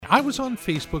I was on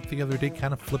Facebook the other day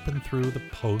kind of flipping through the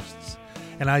posts,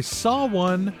 and I saw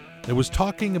one that was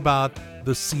talking about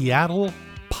the Seattle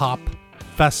Pop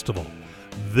Festival.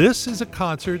 This is a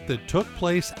concert that took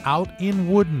place out in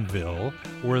Woodinville,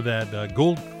 where that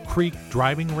Gold Creek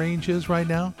driving range is right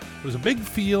now. It was a big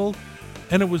field,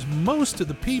 and it was most of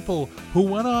the people who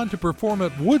went on to perform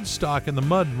at Woodstock in the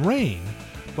mud and rain,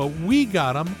 but we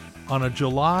got them on a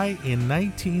July in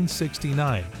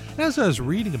 1969. And as I was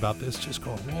reading about this, just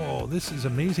going, whoa, this is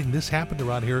amazing. This happened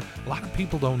around here. A lot of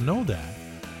people don't know that.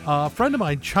 A friend of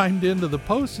mine chimed into the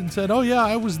post and said, oh yeah,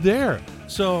 I was there.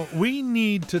 So we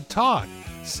need to talk.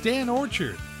 Stan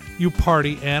Orchard, you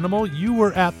party animal, you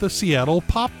were at the Seattle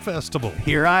Pop Festival.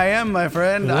 Here I am, my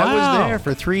friend. Wow. I was there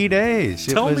for 3 days.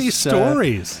 Tell me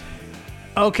stories.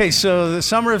 Okay, so the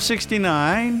summer of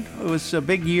 69, it was a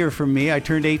big year for me. I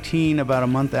turned 18 about a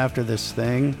month after this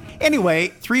thing. Anyway,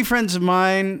 3 friends of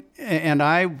mine and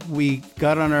we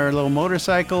got on our little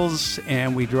motorcycles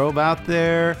and we drove out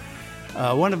there.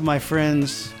 One of my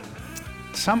friends,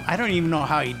 I don't even know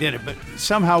how he did it, but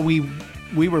somehow we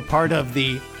were part of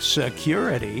the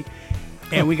security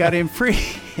and we got in free.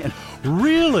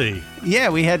 Really? Yeah,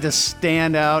 we had to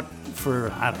stand out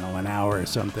for, I don't know, an hour or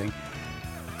something,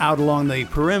 out along the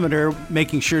perimeter,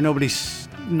 making sure nobody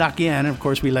snuck in. And of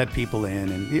course, we let people in,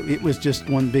 and it was just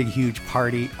one big, huge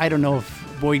party. I don't know if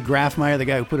Boyd Grafmeyer, the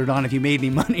guy who put it on, if he made any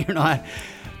money or not,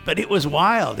 but it was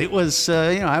wild. It was,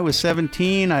 I was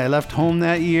 17. I left home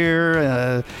that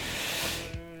year.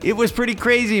 It was pretty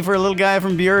crazy for a little guy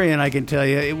from Burien, I can tell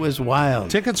you. It was wild.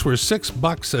 Tickets were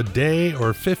 $6 a day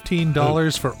or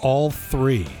 $15 for all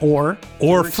 3. Or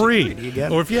free.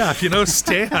 Or if you know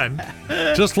Stan,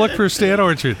 just look for Stan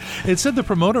Orchard. It said the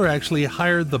promoter actually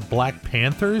hired the Black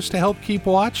Panthers to help keep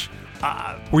watch.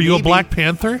 Were you a Black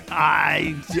Panther?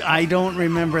 I don't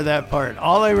remember that part.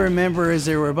 All I remember is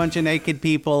there were a bunch of naked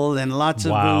people and lots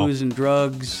of booze and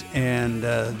drugs, and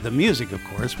the music, of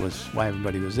course, was why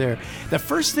everybody was there. The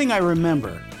first thing I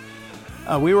remember,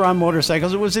 we were on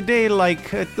motorcycles. It was a day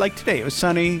like today. It was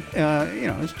sunny.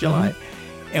 It was July. Mm-hmm.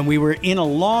 And we were in a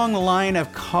long line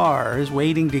of cars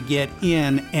waiting to get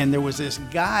in, and there was this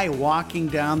guy walking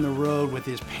down the road with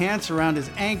his pants around his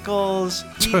ankles.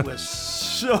 He was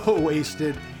so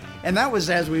wasted. And that was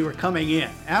as we were coming in.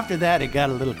 After that, it got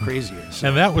a little crazier. So.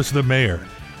 And that was the mayor,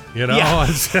 Yeah.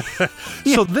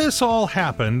 So this all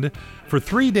happened for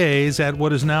 3 days at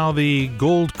what is now the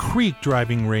Gold Creek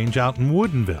driving range out in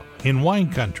Woodinville, in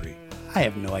wine country. I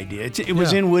have no idea. It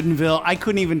was in Woodinville. I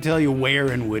couldn't even tell you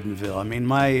where in Woodinville. I mean,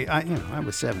 I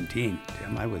was 17,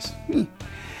 Tim.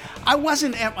 I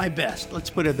wasn't at my best. Let's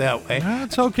put it that way.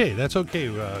 That's okay.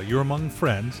 You're among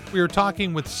friends. We were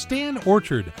talking with Stan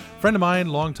Orchard, friend of mine,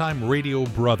 longtime radio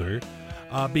brother,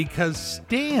 because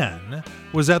Stan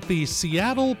was at the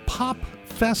Seattle Pop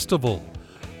Festival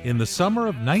in the summer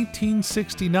of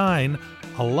 1969.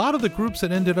 A lot of the groups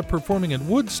that ended up performing at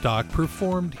Woodstock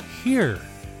performed here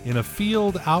in a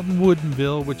field out in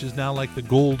Woodinville, which is now like the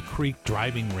Gold Creek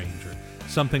driving range or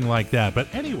something like that. But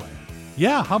anyway,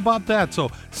 yeah, how about that? So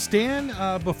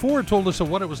Stan, before told us of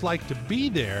what it was like to be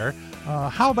there.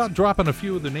 How about dropping a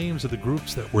few of the names of the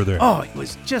groups that were there? Oh, it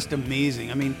was just amazing.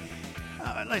 I mean,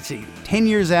 let's see, 10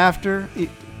 years after,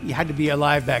 you had to be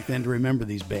alive back then to remember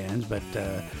these bands, but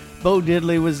Bo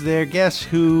Diddley was there. Guess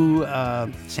Who?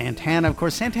 Santana. Of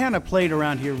course, Santana played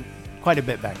around here quite a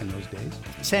bit back in those days.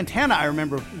 Santana, I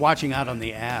remember watching out on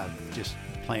the Ave, just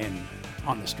playing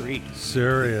on the street.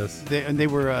 Serious. They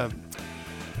were a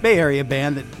Bay Area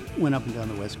band that went up and down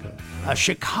the West Coast.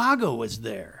 Chicago was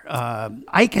there.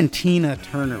 Ike and Tina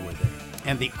Turner were there.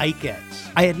 And the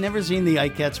Ikeettes. I had never seen the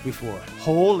Ikeettes before.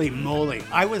 Holy moly.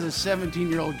 I was a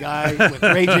 17-year-old guy with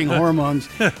raging hormones,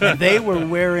 and they were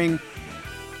wearing...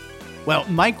 Well,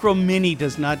 Micro Mini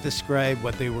does not describe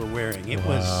what they were wearing. It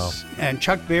was, and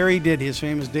Chuck Berry did his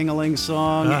famous Ding-a-Ling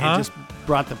song. It just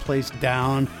brought the place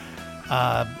down.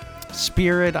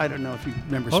 Spirit, I don't know if you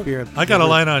remember Spirit. I got a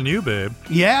line on you, babe.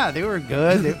 Yeah, they were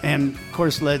good. And, of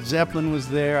course, Led Zeppelin was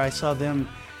there. I saw them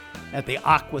at the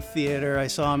Aqua Theater. I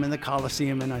saw them in the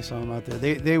Coliseum, and I saw them out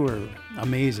there. They were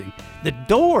amazing. The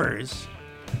Doors,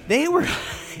 they were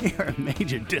a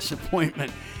major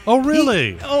disappointment. Oh,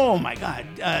 really? Oh, my God.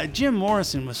 Jim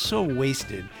Morrison was so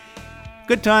wasted.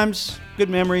 Good times, good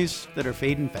memories that are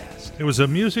fading fast. It was a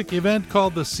music event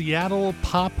called the Seattle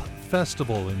Pop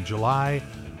Festival in July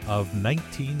of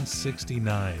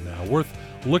 1969. Worth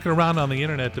looking around on the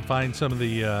internet to find some of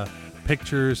the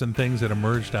pictures and things that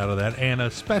emerged out of that. And a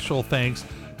special thanks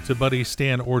to buddy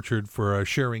Stan Orchard for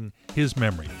sharing his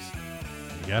memories.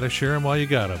 You got to share them while you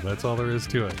got them. That's all there is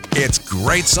to it. It's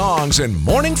great songs and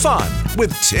morning fun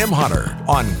with Tim Hunter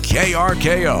on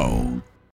KRKO.